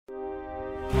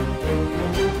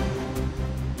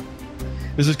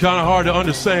This is kind of hard to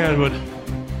understand, but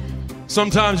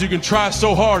sometimes you can try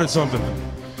so hard at something.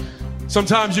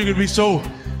 Sometimes you can be so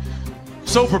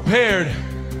prepared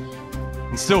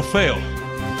and still fail.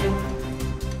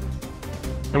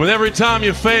 And with every time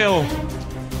you fail,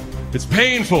 it's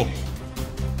painful.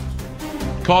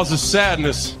 It causes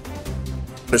sadness.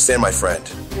 Understand, my friend,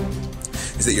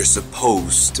 is that you're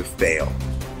supposed to fail.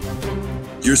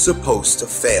 You're supposed to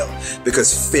fail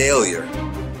because failure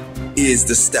is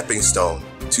the stepping stone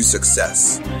to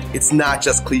success. It's not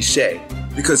just cliche,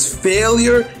 because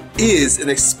failure is an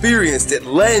experience that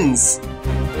lends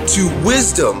to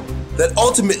wisdom that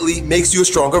ultimately makes you a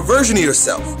stronger version of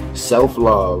yourself.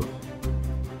 Self-love,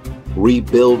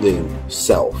 rebuilding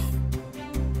self,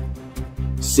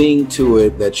 seeing to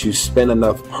it that you spend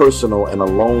enough personal and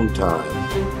alone time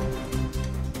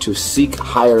to seek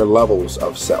higher levels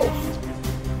of self.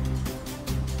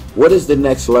 What is the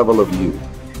next level of you?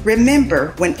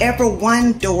 Remember, whenever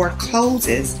one door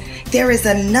closes, there is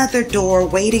another door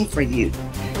waiting for you.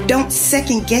 Don't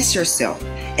second guess yourself,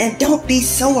 and don't be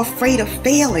so afraid of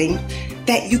failing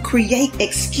that you create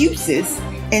excuses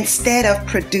instead of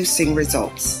producing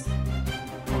results.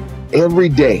 Every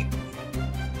day,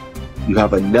 you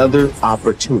have another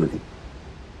opportunity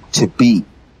to be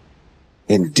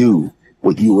and do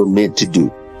what you were meant to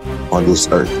do on this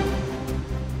earth.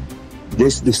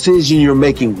 This decision you're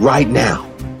making right now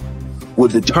will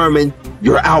determine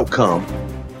your outcome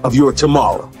of your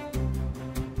tomorrow.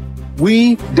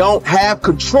 We don't have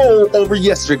control over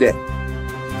yesterday,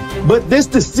 but this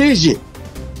decision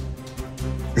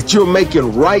that you're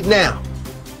making right now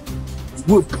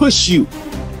will push you,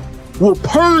 will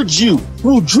purge you,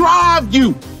 will drive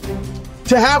you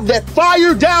to have that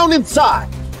fire down inside.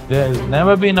 There's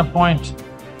never been a point,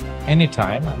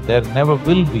 anytime, and there never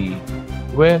will be,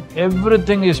 where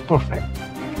everything is perfect.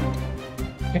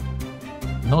 Okay?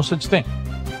 No such thing.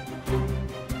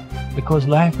 Because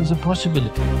life is a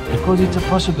possibility. Because it's a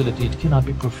possibility, it cannot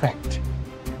be perfect.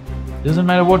 Doesn't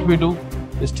matter what we do,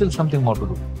 there's still something more to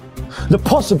do. The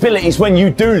possibilities when you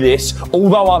do this,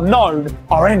 although unknown,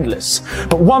 are endless.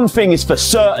 But one thing is for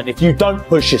certain, if you don't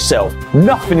push yourself,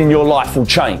 nothing in your life will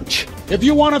change. If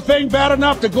you want a thing bad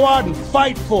enough to go out and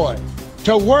fight for it,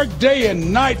 to work day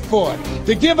and night for it,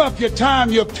 to give up your time,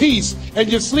 your peace,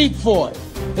 and your sleep for it,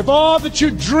 if all that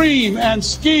you dream and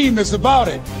scheme is about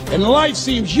it, and life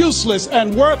seems useless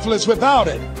and worthless without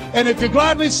it, and if you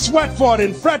gladly sweat for it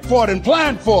and fret for it and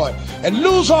plan for it, and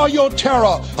lose all your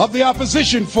terror of the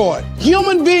opposition for it.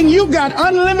 Human being, you got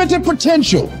unlimited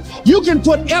potential. You can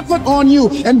put effort on you,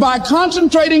 and by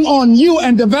concentrating on you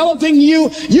and developing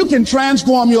you, you can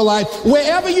transform your life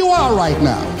wherever you are right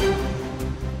now.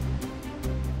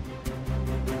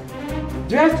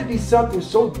 There has to be something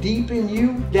so deep in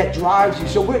you that drives you.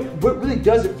 So what really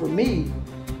does it for me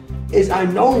is I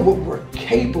know what we're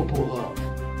capable of.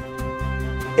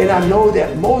 And I know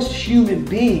that most human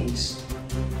beings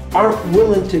aren't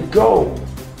willing to go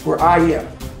where I am.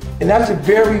 And that's a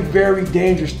very, very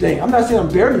dangerous thing. I'm not saying I'm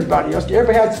better than anybody else.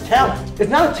 Everybody has this talent.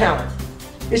 It's not a talent.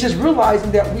 It's just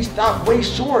realizing that we stop way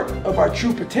short of our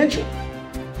true potential.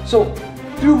 So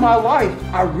through my life,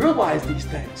 I realize these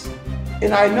things.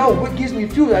 And I know what gives me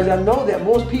fuel is I know that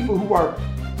most people who are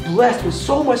blessed with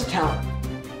so much talent,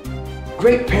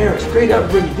 great parents, great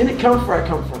upbringing, didn't come from where I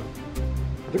come from.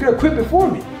 They're gonna quit before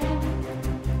me.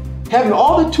 Having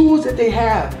all the tools that they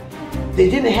have, they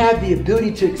didn't have the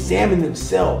ability to examine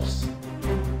themselves.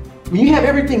 When you have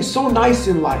everything so nice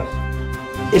in life,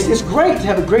 it's great to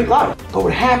have a great life. But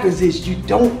what happens is you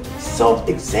don't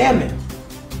self-examine.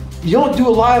 You don't do a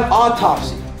live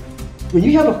autopsy. When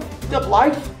you have a f***ed up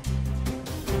life,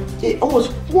 it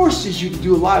almost forces you to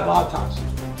do a live autopsy.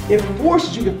 It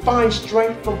forces you to find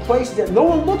strength from places that no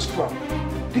one looks from.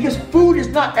 Because food is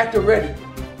not at the ready.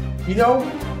 You know,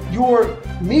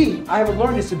 I have a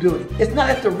learning disability. It's not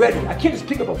at the ready. I can't just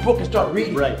pick up a book and start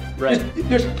reading. Right.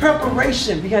 There's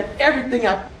preparation behind everything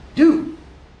I do.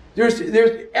 There's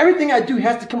everything I do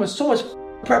has to come with so much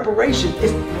preparation.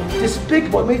 It's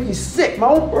despicable. It makes me sick. My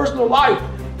own personal life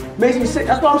makes me sick.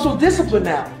 That's why I'm so disciplined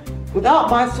now. Without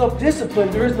my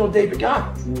self-discipline, there is no David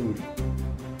Goggins.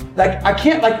 Like, I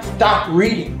can't stop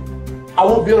reading. I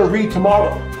won't be able to read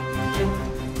tomorrow.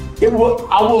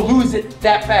 I will lose it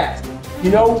that fast.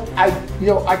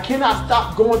 I cannot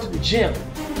stop going to the gym.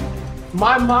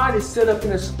 My mind is set up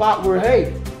in a spot where,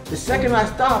 hey, the second I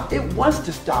stop, it wants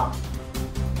to stop.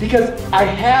 Because I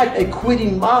had a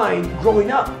quitting mind growing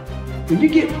up. When you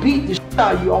get beat the shit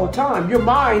out of you all the time, your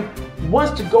mind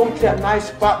wants to go to that nice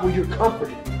spot where you're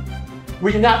comforted,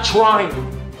 where you're not trying,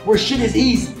 where shit is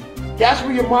easy. That's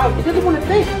where your mind, it doesn't want to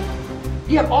think.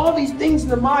 You have all these things in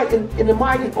the mind, and the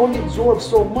mind can only absorb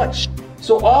so much.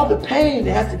 So all the pain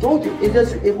it has to go through,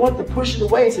 it wants to push it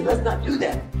away and say, let's not do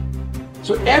that.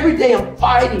 So every day I'm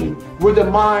fighting where the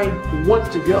mind wants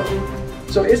to go.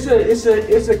 So it's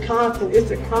a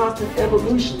constant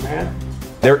evolution, man.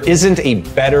 There isn't a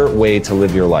better way to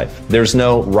live your life. There's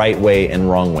no right way and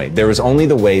wrong way. There is only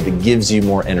the way that gives you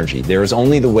more energy. There is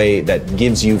only the way that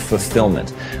gives you fulfillment.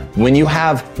 When you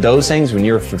have those things, when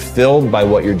you're fulfilled by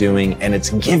what you're doing and it's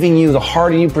giving you, the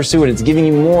harder you pursue it, it's giving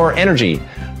you more energy,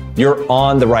 you're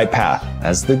on the right path.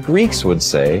 As the Greeks would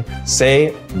say,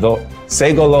 segolodroma,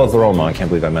 I can't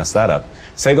believe I messed that up.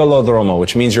 Segolodroma,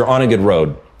 which means you're on a good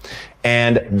road.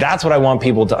 And that's what I want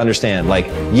people to understand. Like,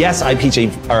 yes, I preach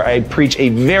a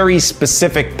very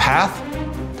specific path,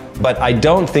 but I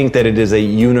don't think that it is a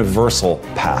universal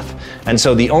path. And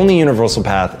so the only universal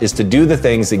path is to do the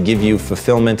things that give you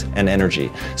fulfillment and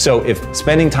energy. So if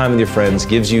spending time with your friends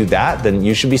gives you that, then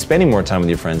you should be spending more time with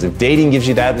your friends. If dating gives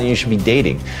you that, then you should be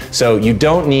dating. So you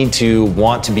don't need to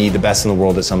want to be the best in the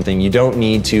world at something. You don't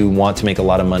need to want to make a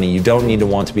lot of money. You don't need to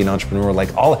want to be an entrepreneur.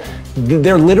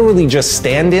 They're literally just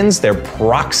stand-ins. They're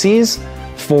proxies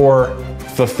for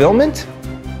fulfillment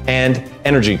and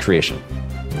energy creation.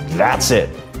 That's it.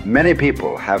 Many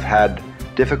people have had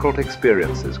difficult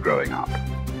experiences growing up.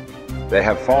 They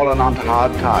have fallen onto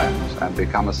hard times and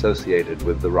become associated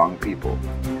with the wrong people.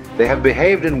 They have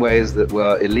behaved in ways that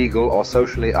were illegal or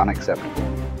socially unacceptable.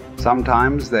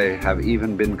 Sometimes they have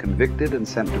even been convicted and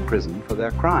sent to prison for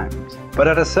their crimes. But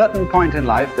at a certain point in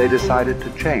life, they decided to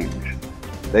change.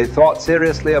 They thought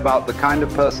seriously about the kind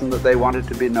of person that they wanted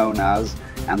to be known as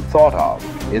and thought of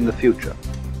in the future.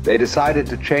 They decided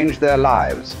to change their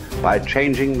lives by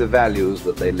changing the values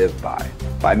that they live by.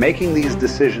 By making these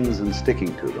decisions and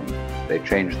sticking to them, they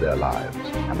changed their lives.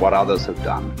 And what others have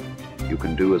done, you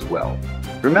can do as well.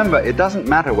 Remember, it doesn't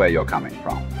matter where you're coming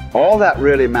from. All that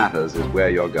really matters is where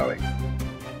you're going.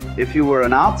 If you were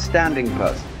an outstanding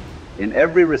person in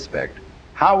every respect,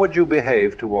 how would you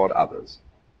behave toward others?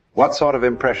 What sort of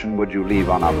impression would you leave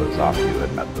on others after you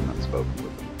had met them and spoken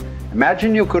with them?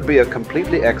 Imagine you could be a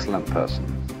completely excellent person.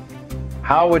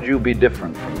 How would you be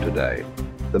different from today?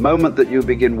 The moment that you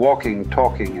begin walking,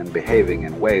 talking, and behaving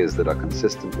in ways that are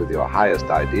consistent with your highest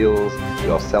ideals,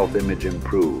 your self-image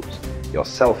improves, your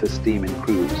self-esteem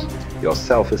improves, your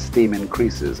self-esteem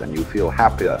increases, and you feel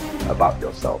happier about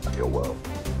yourself and your world.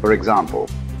 For example,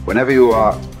 whenever you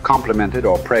are complimented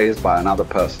or praised by another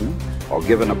person, or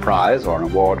given a prize or an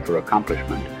award for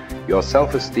accomplishment, your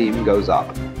self-esteem goes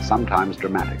up, sometimes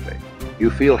dramatically.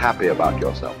 You feel happy about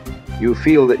yourself. You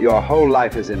feel that your whole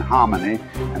life is in harmony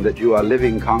and that you are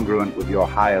living congruent with your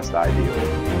highest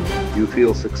ideals. You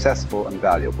feel successful and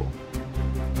valuable.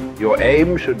 Your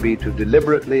aim should be to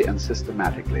deliberately and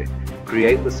systematically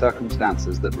create the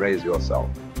circumstances that raise yourself.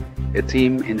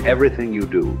 Esteem in everything you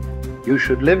do. You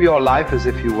should live your life as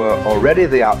if you were already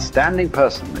the outstanding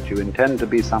person that you intend to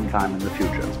be sometime in the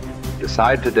future.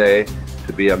 Decide today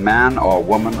to be a man or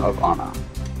woman of honor.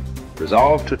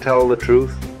 Resolve to tell the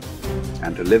truth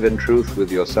and to live in truth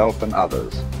with yourself and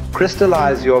others.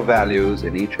 Crystallize your values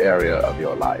in each area of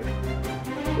your life.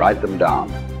 Write them down.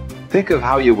 Think of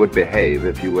how you would behave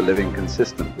if you were living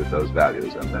consistent with those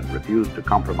values and then refused to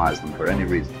compromise them for any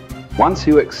reason. Once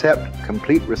you accept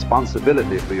complete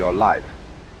responsibility for your life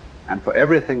and for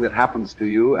everything that happens to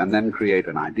you, and then create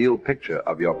an ideal picture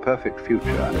of your perfect future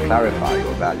and clarify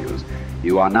your values,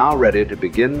 you are now ready to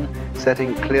begin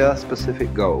setting clear,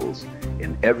 specific goals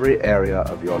in every area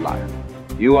of your life.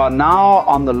 You are now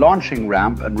on the launching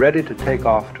ramp and ready to take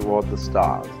off toward the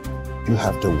stars. You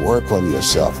have to work on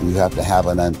yourself. You have to have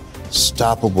an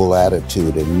unstoppable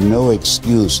attitude, and no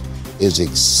excuse is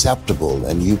acceptable.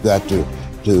 And you've got to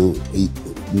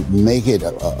make it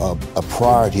a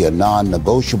priority, a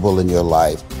non-negotiable in your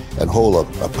life, and hold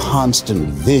a constant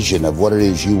vision of what it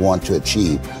is you want to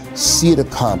achieve. See it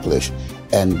accomplished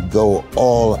and go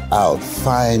all out.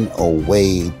 Find a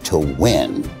way to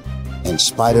win. In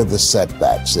spite of the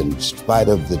setbacks, in spite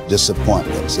of the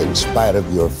disappointments, in spite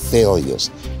of your failures.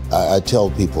 I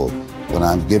tell people when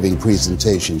I'm giving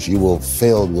presentations, you will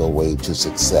fail your way to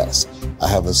success. I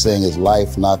have a saying, is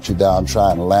life knocks you down,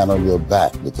 try and land on your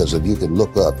back, because if you can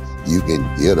look up, you can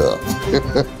get up.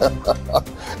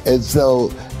 And so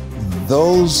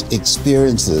those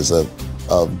experiences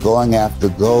of going after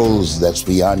goals that's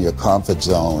beyond your comfort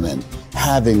zone and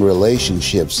having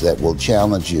relationships that will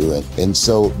challenge you. And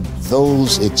so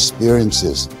those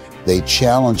experiences, they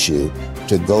challenge you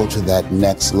to go to that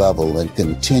next level and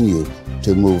continue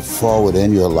to move forward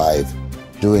in your life,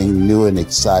 doing new and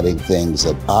exciting things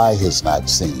that eye has not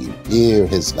seen, ear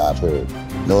has not heard,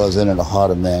 nor is it in the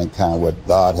heart of mankind what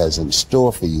God has in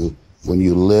store for you when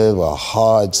you live a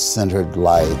heart-centered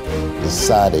life,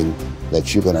 deciding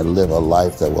that you're going to live a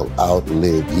life that will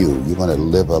outlive you. You're going to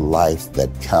live a life that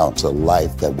counts, a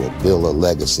life that will build a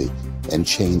legacy and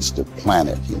change the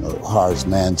planet. You know, Horace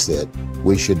Mann said,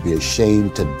 we should be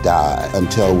ashamed to die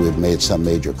until we've made some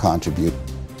major contribution.